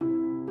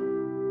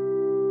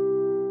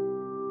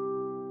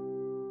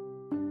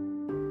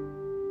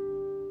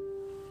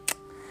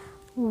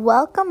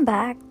Welcome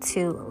back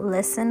to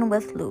Listen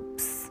with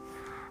Loops.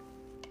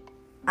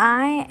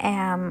 I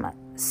am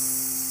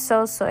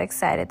so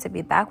excited to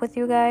be back with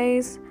you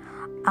guys.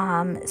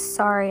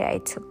 Sorry I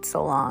took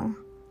so long.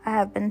 I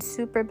have been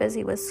super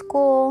busy with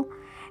school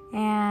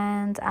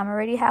and I'm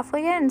already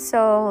halfway in.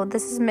 So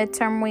this is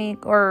midterm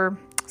week or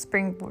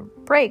spring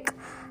break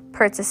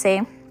per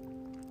se.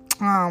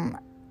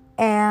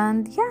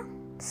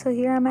 So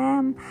here I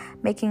am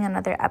making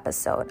another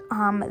episode.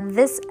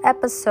 This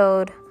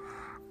episode,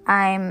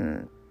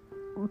 I'm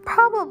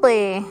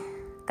probably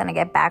gonna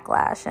get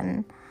backlash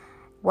and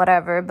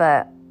whatever,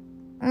 but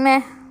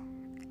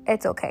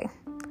it's okay.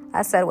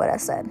 I said what I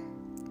said.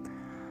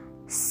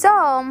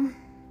 So,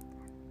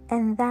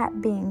 and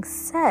that being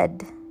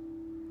said,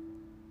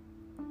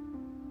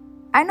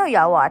 I know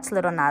y'all watch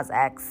Lil Nas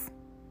X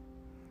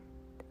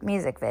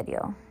music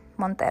video,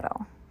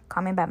 Montero,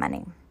 Call Me By My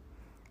Name.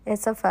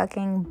 It's a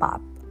fucking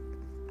bop.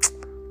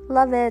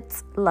 Love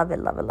it.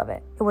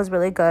 It was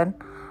really good.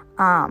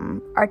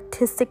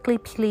 Artistically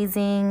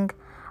pleasing,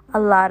 a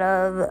lot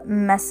of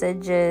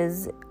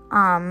messages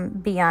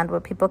beyond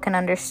what people can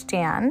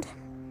understand,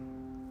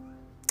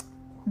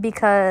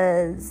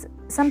 because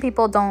some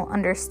people don't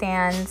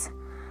understand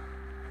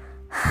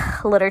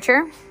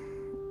literature,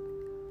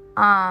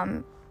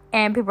 and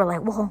people are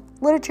like, well,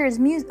 literature is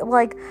music.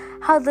 Like,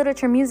 how's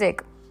literature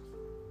music?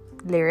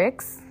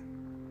 Lyrics,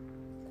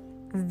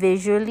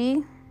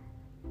 visually,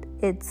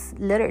 it's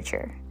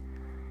literature.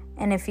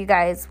 And if you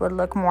guys would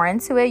look more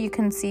into it, you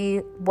can see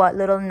what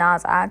Lil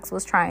Nas X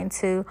was trying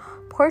to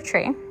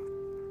portray.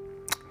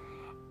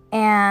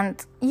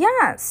 And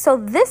yeah, so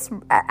this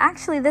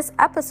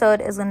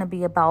episode is going to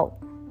be about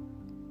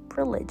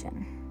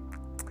religion.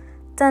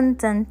 Dun,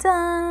 dun,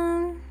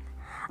 dun.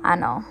 I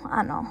know.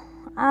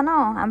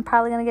 I'm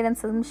probably going to get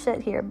into some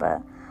shit here,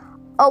 but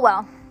oh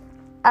well.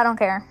 I don't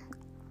care.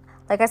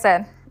 Like I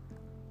said,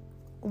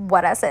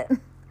 what I said.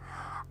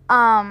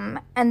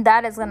 And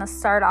that is going to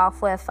start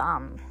off with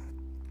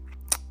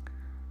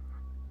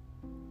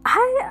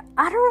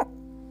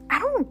I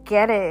don't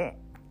get it.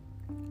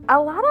 A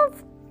lot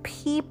of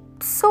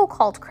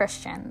so-called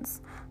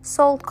Christians,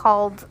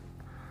 so-called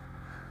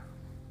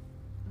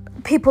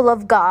people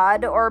of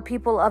God or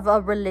people of a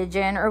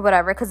religion or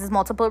whatever, because there's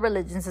multiple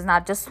religions, it's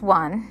not just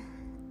one,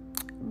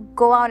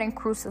 go out and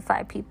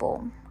crucify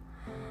people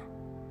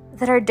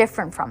that are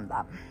different from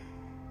them.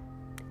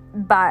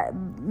 By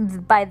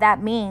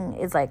that meaning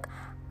is like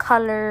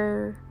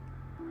color,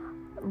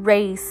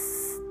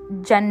 race,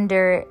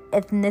 gender,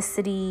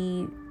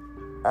 ethnicity,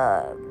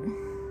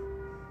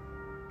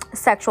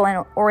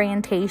 sexual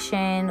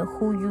orientation,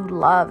 who you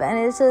love. And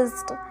it's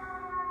just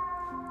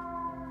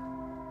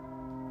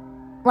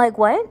like,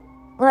 what?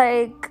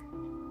 Like,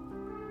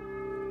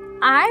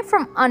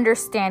 from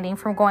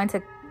going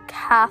to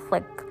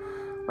Catholic,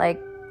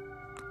 like,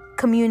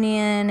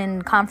 communion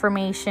and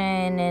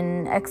confirmation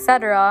and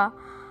etc.,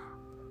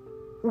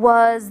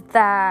 was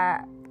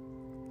that,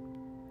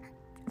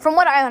 from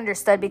what I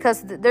understood,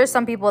 because there's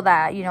some people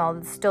that,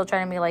 still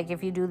trying to be like,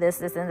 if you do this,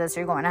 and this,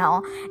 you're going to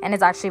hell. And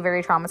it's actually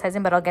very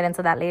traumatizing, but I'll get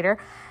into that later.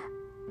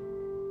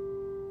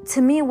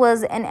 To me,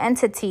 was an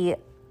entity,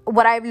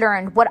 what I've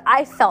learned, what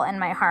I felt in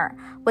my heart,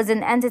 was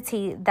an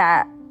entity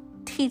that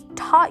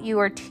taught you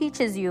or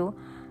teaches you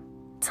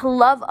to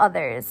love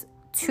others,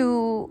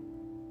 to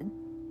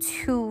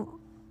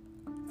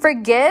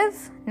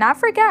forgive, not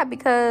forget,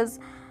 because,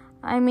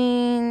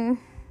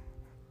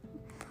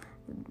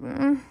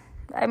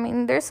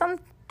 there's some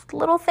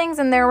little things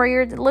in there where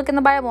you're looking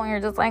the Bible and you're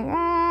just like,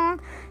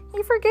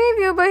 he forgave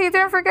you, but he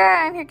didn't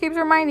forget, and he keeps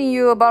reminding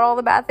you about all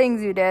the bad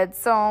things you did.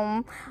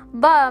 So,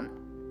 but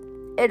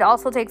it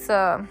also takes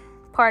a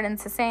part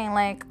into saying,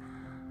 like,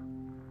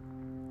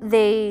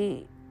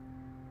 they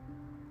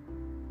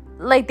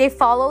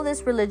follow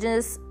this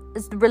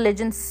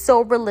religion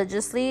so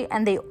religiously,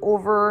 and they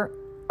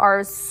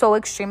are so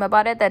extreme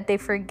about it that they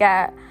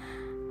forget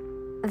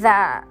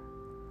that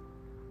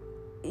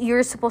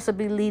you're supposed to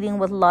be leading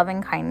with love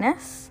and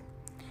kindness.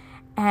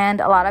 And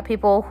a lot of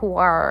people who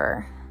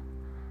are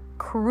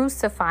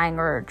crucifying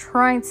or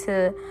trying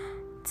to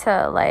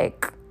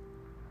like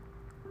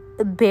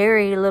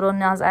bury Lil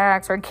Nas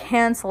X or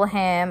cancel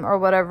him or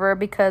whatever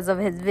because of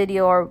his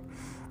video are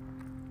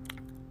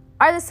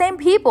the same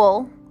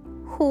people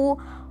who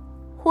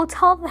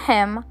tell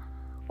him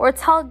or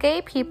tell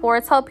gay people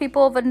or tell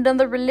people of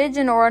another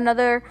religion or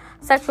another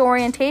sexual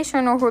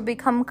orientation or who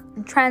become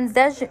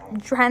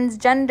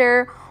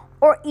transgender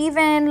or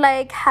even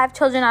like have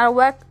children out of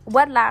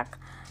wedlock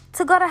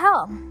to go to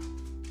hell.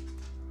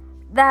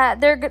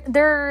 That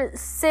their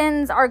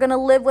sins are going to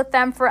live with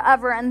them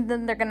forever, and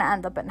then they're going to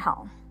end up in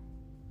hell.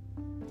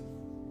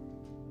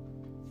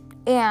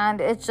 And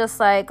it's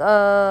just like,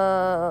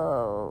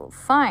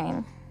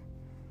 fine.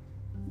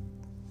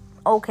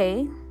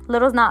 Okay.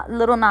 Lil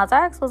Nas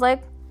X was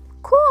like,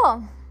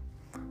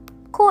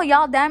 cool,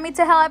 y'all damn me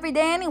to hell every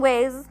day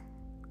anyways.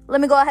 Let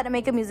me go ahead and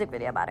make a music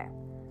video about it.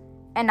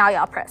 And now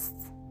y'all pressed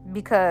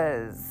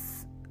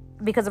because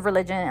of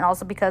religion, and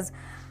also because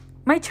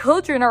my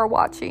children are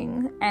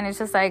watching. And it's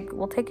just like,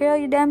 well, take care of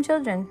your damn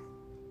children.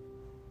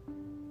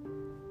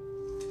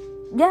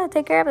 Yeah,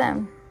 take care of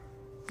them.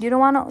 You don't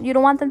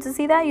want them to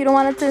see that? You don't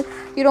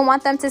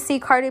want them to see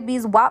Cardi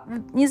B's WAP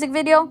music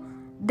video?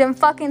 Then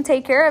fucking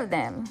take care of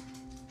them.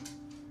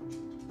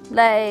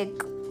 Like,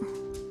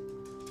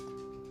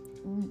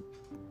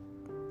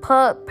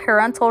 put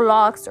parental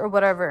locks or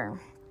whatever.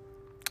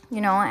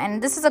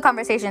 And this is a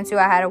conversation too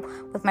I had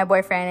with my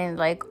boyfriend, and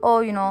like,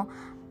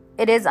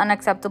 it is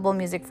unacceptable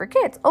music for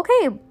kids.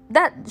 Okay,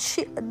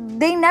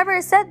 they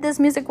never said this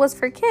music was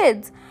for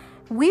kids.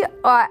 We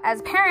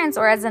as parents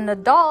or as an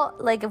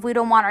adult, like, if we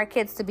don't want our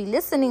kids to be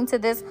listening to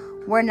this,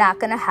 we're not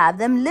gonna have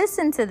them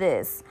listen to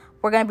this.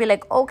 We're gonna be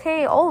like,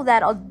 okay,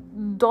 that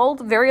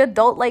very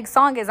adult like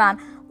song is on.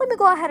 Let me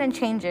go ahead and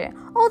change it.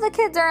 The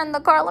kids are in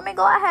the car. Let me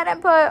go ahead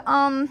and put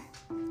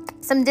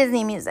some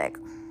Disney music.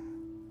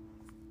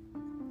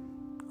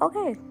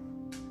 Okay,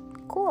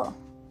 cool.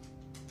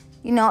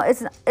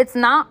 It's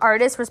not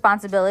artists'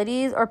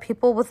 responsibilities or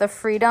people with the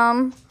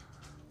freedom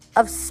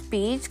of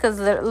speech, because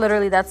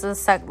literally that's the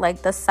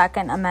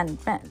Second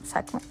Amendment.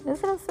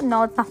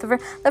 No, it's not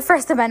the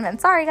First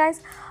Amendment. Sorry,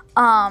 guys.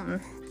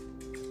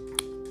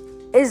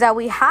 Is that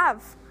we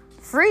have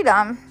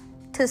freedom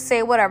to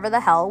say whatever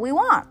the hell we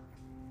want,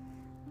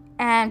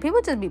 and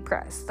people just be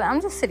pressed. I'm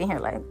just sitting here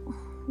like,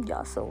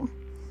 y'all so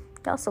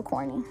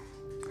corny.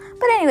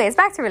 But anyways,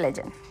 back to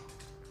religion.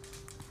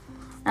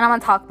 And I'm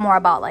going to talk more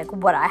about, like,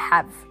 what I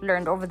have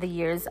learned over the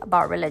years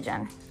about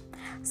religion.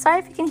 Sorry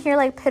if you can hear,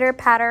 like,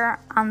 pitter-patter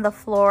on the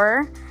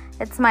floor.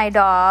 It's my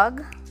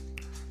dog.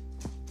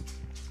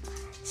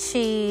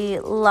 She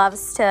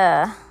loves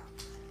to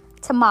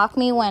mock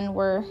me when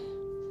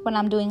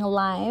I'm doing a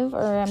live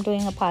or I'm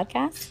doing a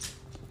podcast.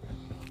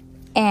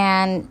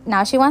 And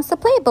now she wants to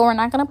play, but we're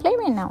not going to play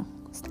right now.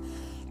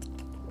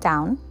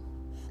 Down.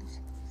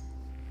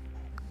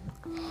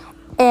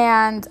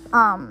 And,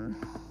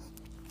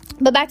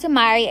 but back to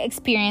my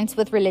experience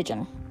with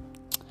religion.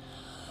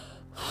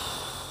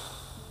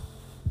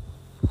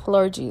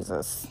 Lord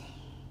Jesus.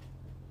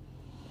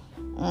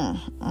 I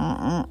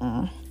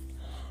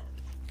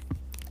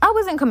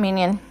was in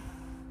communion.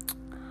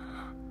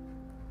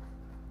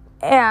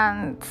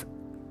 And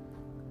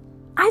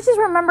I just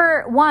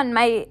remember,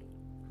 I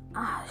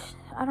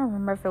don't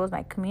remember if it was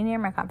my communion or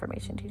my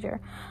confirmation teacher.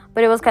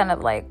 But it was kind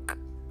of like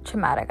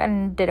traumatic. I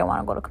didn't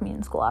want to go to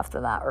communion school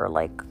after that, or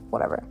like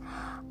whatever.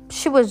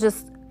 She was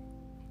just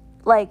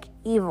like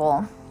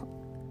evil.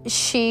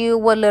 She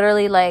would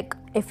literally like,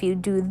 if you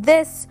do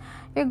this,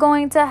 you're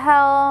going to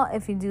hell.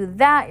 If you do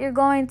that, you're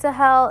going to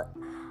hell.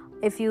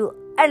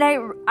 And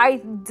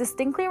I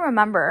distinctly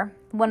remember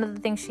one of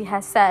the things she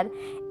has said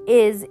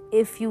is,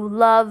 if you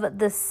love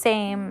the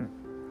same,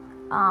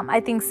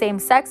 I think same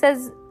sex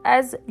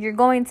as you're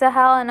going to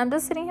hell. And I'm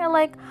just sitting here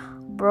like,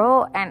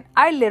 bro. And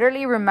I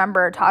literally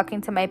remember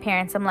talking to my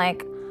parents. I'm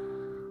like,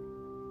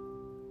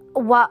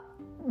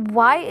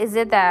 why is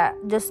it that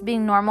just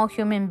being normal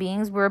human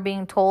beings, we're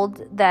being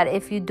told that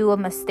if you do a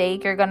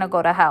mistake, you're gonna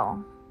go to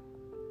hell?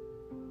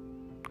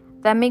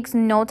 That makes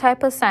no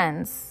type of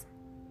sense.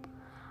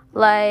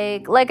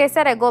 Like I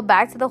said, I go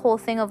back to the whole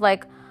thing of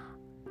like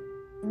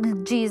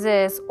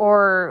Jesus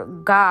or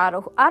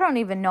God. I don't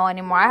even know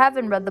anymore. I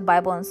haven't read the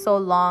Bible in so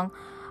long,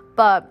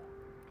 but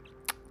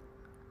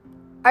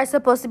are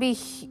supposed to be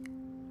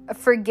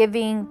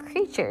forgiving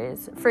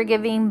creatures,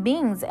 forgiving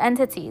beings,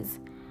 entities.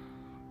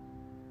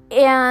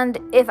 And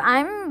if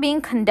I'm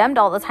being condemned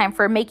all the time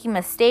for making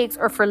mistakes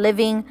or for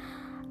living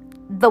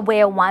the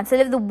way I want to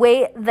live,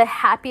 the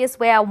happiest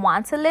way I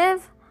want to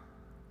live,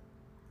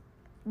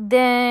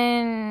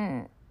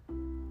 then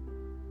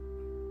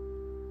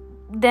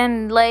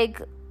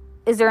like,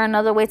 is there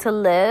another way to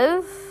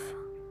live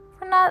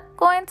for not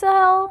going to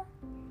hell?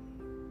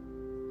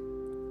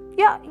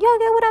 Yeah, y'all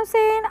get what I'm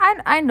saying?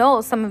 I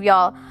know some of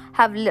y'all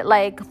have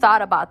like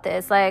thought about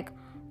this, like,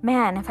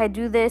 man, if I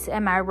do this,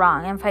 am I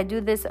wrong? And if I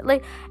do this,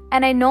 like,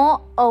 and I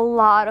know a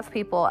lot of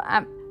people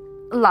have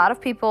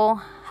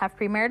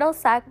premarital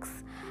sex,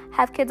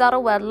 have kids out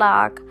of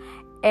wedlock,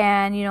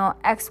 and,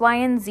 X, Y,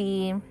 and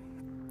Z.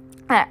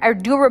 I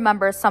do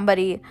remember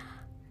somebody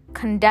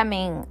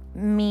condemning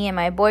me and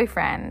my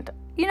boyfriend.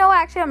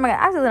 Actually, I'm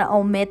just going to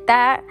omit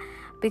that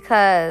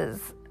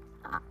because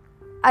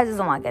I just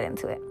don't want to get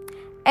into it.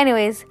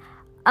 Anyways,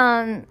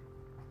 for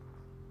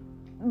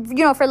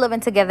living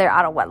together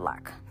out of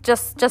wedlock. I'm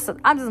just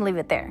gonna leave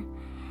it there.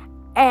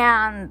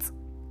 And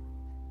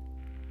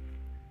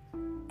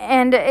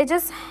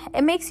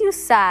it makes you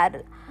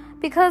sad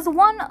because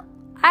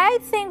I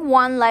think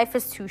one life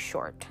is too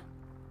short.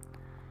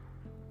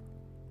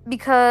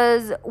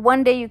 Because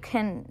one day you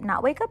can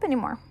not wake up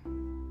anymore.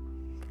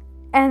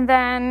 And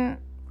then,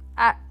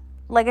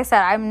 like I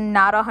said, I'm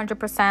not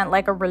 100%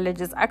 like a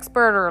religious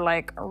expert or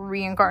like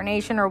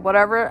reincarnation or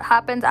whatever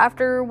happens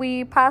after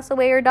we pass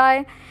away or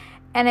die.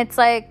 And it's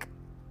like,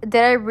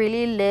 did I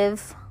really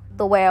live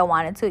the way I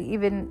wanted to,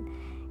 even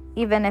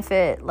if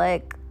it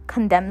like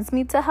condemns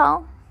me to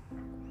hell?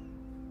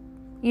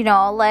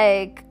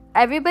 Like,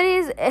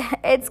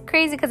 it's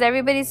crazy because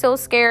everybody's so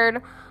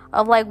scared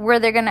of like where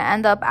they're gonna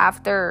end up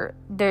after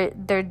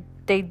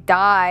they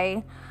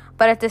die.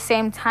 But at the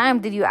same time,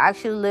 did you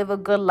actually live a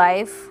good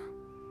life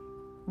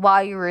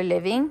while you were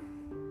living?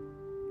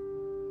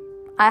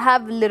 I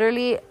have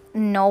literally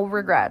no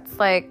regrets.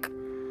 Like,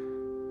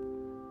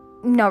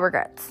 no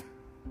regrets.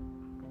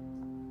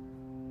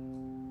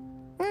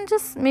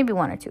 Just maybe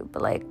one or two,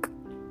 but like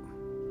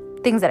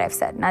things that I've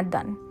said, not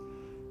done.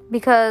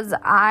 Because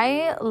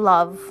I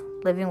love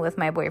living with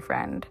my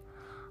boyfriend.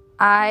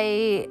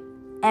 I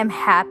am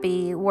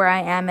happy where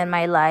I am in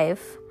my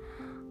life.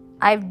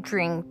 I've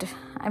drank,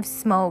 I've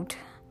smoked,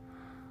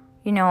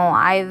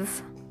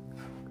 I've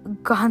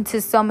gone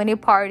to so many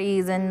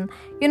parties and,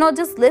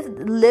 just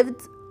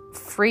lived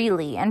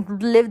freely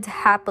and lived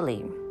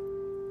happily.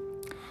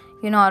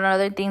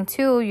 Another thing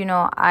too,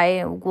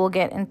 I will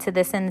get into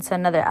this into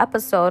another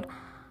episode.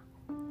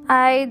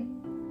 I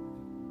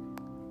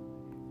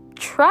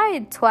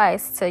tried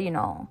twice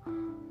to,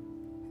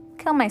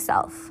 kill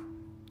myself.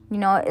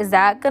 Is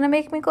that gonna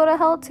make me go to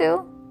hell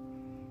too?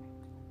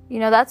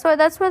 That's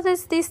where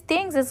these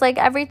things, it's like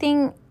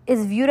everything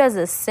is viewed as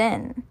a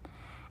sin.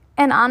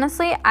 And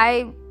honestly,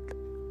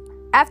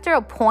 after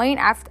a point,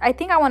 I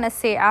think I want to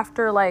say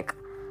after like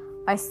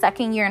my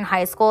second year in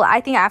high school,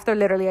 I think after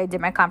literally I did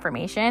my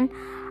confirmation,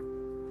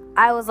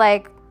 I was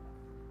like,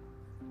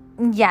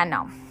 yeah,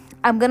 no,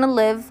 I'm going to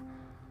live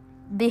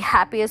the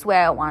happiest way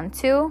I want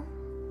to,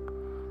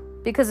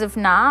 because if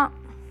not,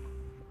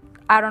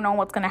 I don't know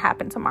what's going to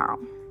happen tomorrow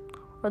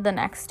or the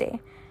next day.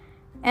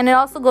 And it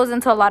also goes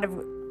into a lot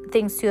of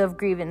things too, of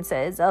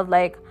grievances, of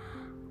like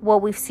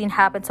what we've seen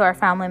happen to our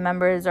family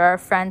members or our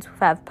friends who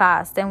have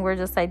passed, and we're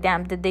just like,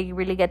 damn, did they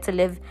really get to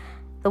live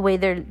the way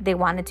they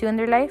wanted to in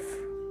their life?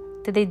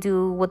 Did they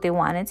do what they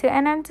wanted to?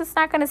 And I'm just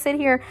not going to sit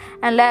here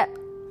and let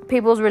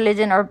people's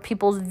religion or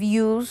people's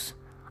views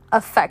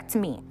affect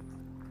me.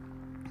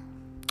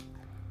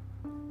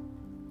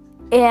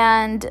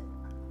 And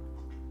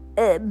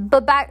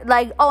but back,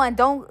 like, oh, and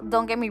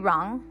don't get me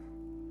wrong,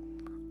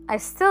 I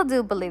still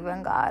do believe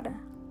in God.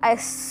 I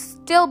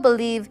still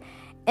believe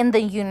in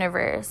the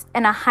universe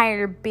and a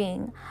higher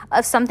being,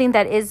 of something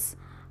that is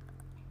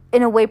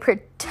in a way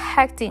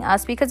protecting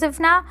us. Because if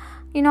not,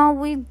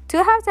 we do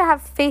have to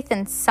have faith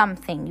in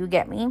something, you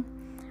get me?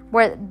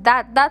 Where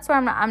that's where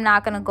I'm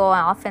not going to go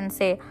off and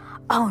say,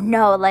 oh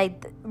no,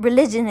 like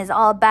religion is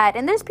all bad.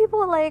 And there's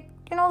people like,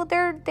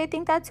 they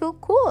think that's too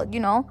cool,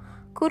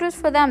 kudos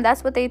for them.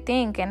 That's what they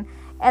think. And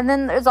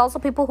then there's also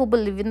people who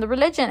believe in the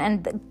religion,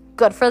 and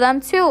good for them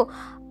too.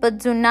 But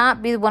do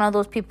not be one of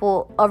those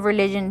people of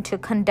religion to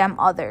condemn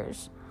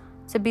others.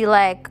 To be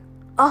like,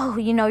 oh,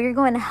 you're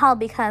going to hell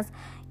because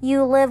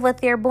you live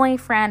with your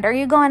boyfriend, or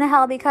you're going to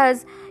hell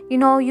because,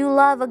 you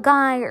love a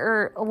guy,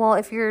 or, well,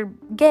 if you're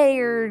gay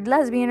or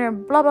lesbian or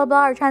blah, blah,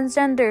 blah, or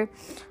transgender.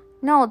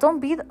 No, don't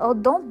be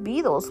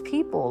those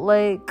people.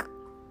 Like,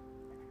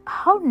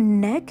 how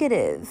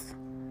negative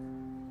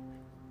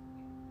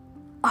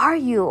are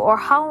you? Or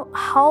how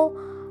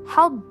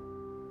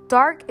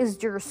dark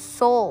is your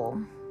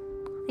soul?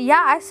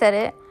 Yeah, I said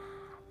it.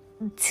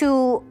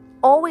 To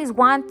always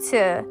want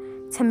to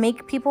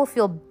make people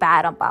feel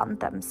bad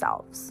about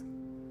themselves.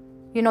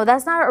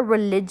 That's not a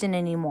religion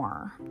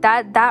anymore.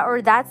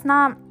 That's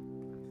not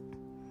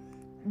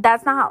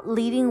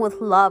leading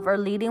with love or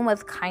leading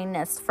with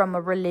kindness from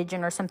a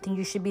religion or something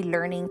you should be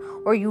learning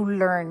or you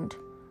learned.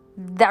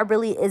 That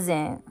really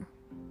isn't.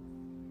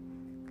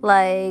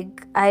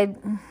 Like, I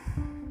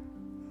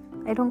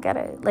don't get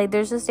it. Like,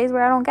 there's just days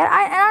where I don't get it.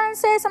 And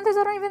honestly, sometimes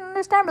I don't even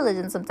understand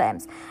religion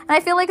sometimes. And I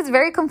feel like it's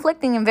very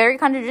conflicting and very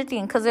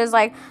contradicting, because there's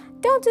like,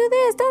 don't do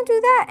this, don't do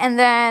that. And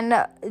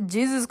then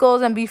Jesus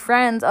goes and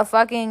befriends a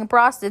fucking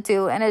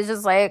prostitute, and it's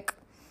just like,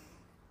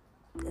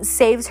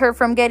 saves her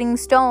from getting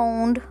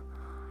stoned,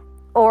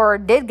 or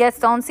did get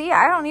stoned. See,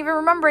 I don't even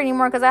remember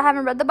anymore because I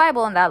haven't read the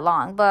Bible in that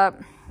long, but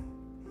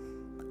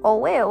oh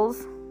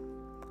wills.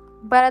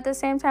 But at the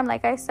same time,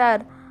 like I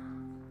said,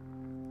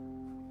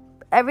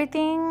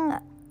 everything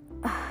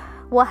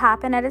will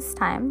happen at its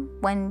time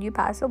when you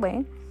pass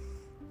away.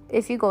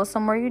 If you go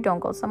somewhere, you don't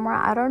go somewhere,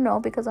 I don't know,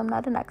 because I'm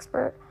not an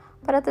expert.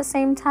 But at the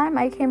same time,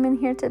 I came in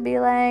here to be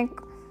like,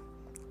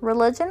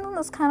 religion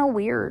is kind of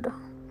weird,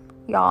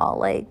 y'all.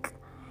 Like,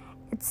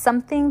 it's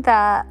something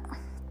that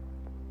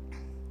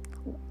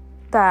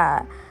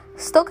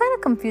still kind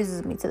of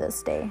confuses me to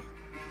this day.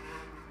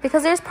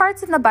 Because there's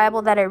parts in the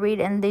Bible that I read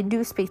and they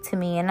do speak to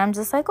me, and I'm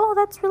just like, oh,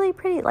 that's really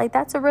pretty. Like,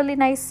 that's a really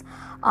nice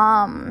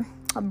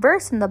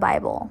verse in the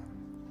Bible.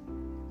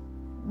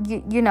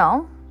 You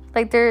know,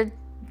 like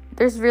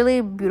there's really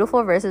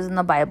beautiful verses in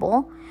the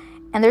Bible,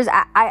 and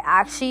I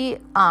actually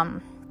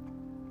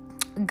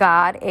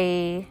got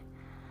a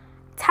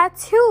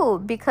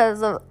tattoo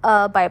because of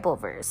a Bible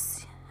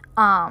verse.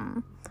 I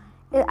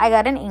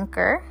got an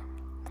anchor,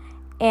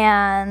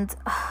 and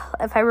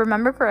if I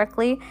remember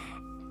correctly,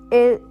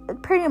 it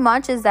pretty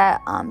much is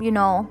that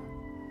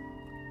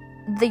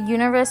the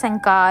universe and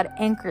God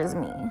anchors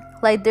me.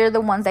 Like, they're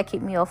the ones that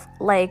keep me off,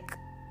 like,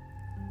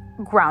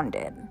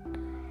 grounded.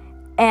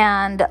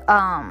 And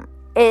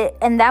it,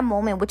 in that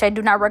moment, which I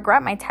do not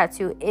regret my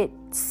tattoo, it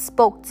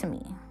spoke to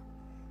me.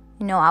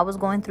 You know, I was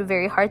going through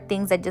very hard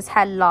things. I just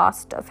had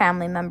lost a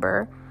family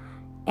member.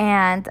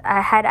 And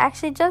I had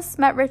actually just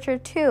met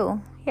Richard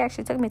too. He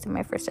actually took me to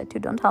my first tattoo.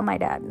 Don't tell my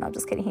dad. No,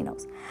 just kidding. He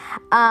knows.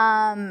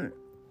 And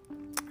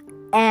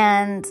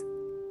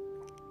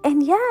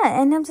yeah,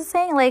 and I'm just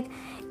saying, like,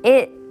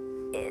 it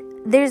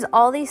there's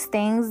all these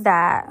things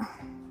that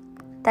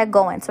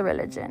go into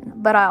religion.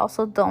 But I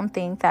also don't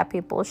think that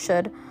people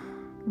should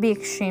be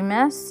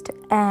extremist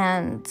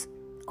and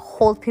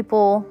hold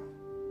people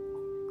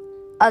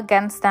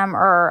against them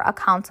or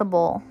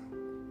accountable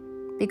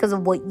because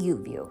of what you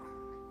view.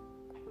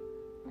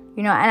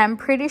 You know, and I'm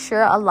pretty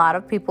sure a lot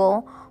of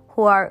people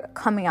who are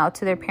coming out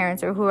to their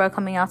parents or who are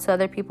coming out to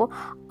other people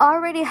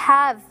already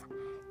have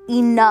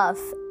enough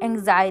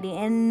anxiety,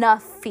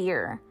 enough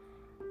fear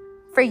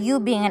for you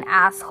being an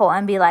asshole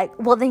and be like,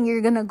 well, then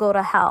you're gonna go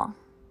to hell.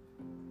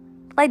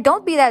 Like,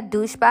 don't be that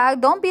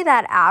douchebag. Don't be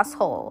that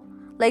asshole.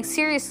 Like,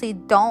 seriously,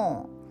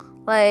 don't.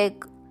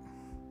 Like,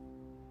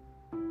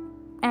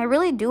 I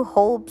really do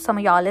hope some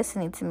of y'all are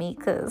listening to me,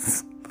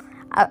 because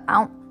I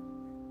don't,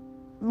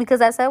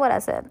 because I said what I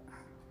said.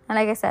 And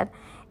like I said,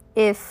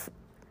 if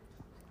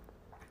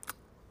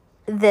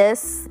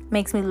this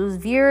makes me lose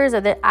viewers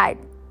or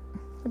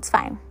it's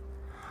fine.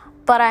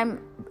 But I'm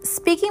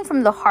speaking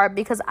from the heart,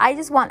 because I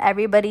just want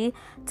everybody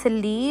to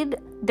lead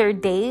their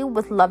day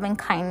with love and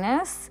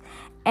kindness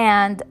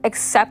and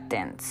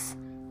acceptance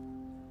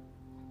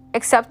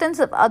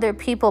of other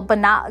people, but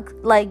not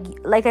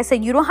like I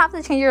said, you don't have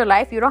to change your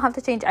life. You don't have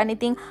to change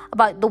anything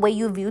about the way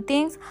you view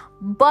things,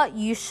 but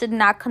you should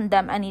not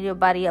condemn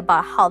anybody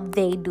about how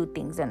they do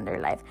things in their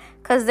life,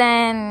 because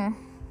then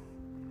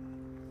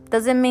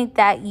doesn't make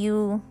that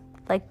you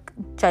like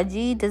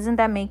judgy. Doesn't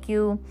that make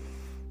you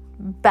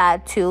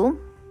bad too?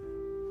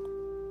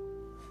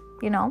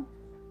 You know,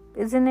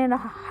 isn't it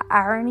a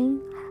irony,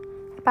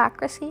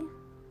 hypocrisy?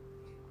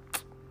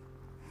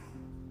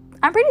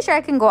 I'm pretty sure I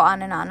can go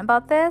on and on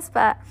about this,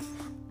 but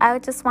I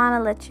would just want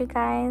to let you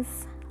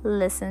guys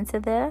listen to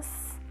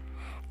this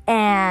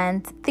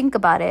and think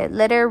about it.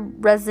 Let it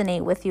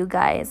resonate with you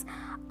guys.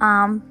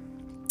 And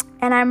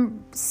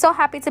I'm so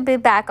happy to be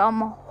back.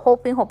 I'm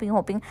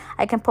hoping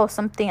I can post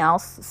something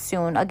else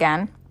soon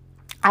again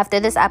after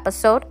this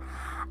episode.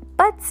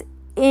 But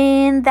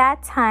in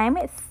that time,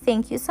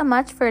 thank you so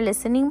much for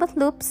listening with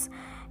Loops.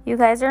 You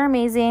guys are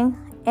amazing,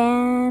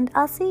 and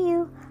I'll see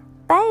you.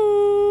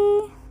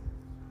 Bye.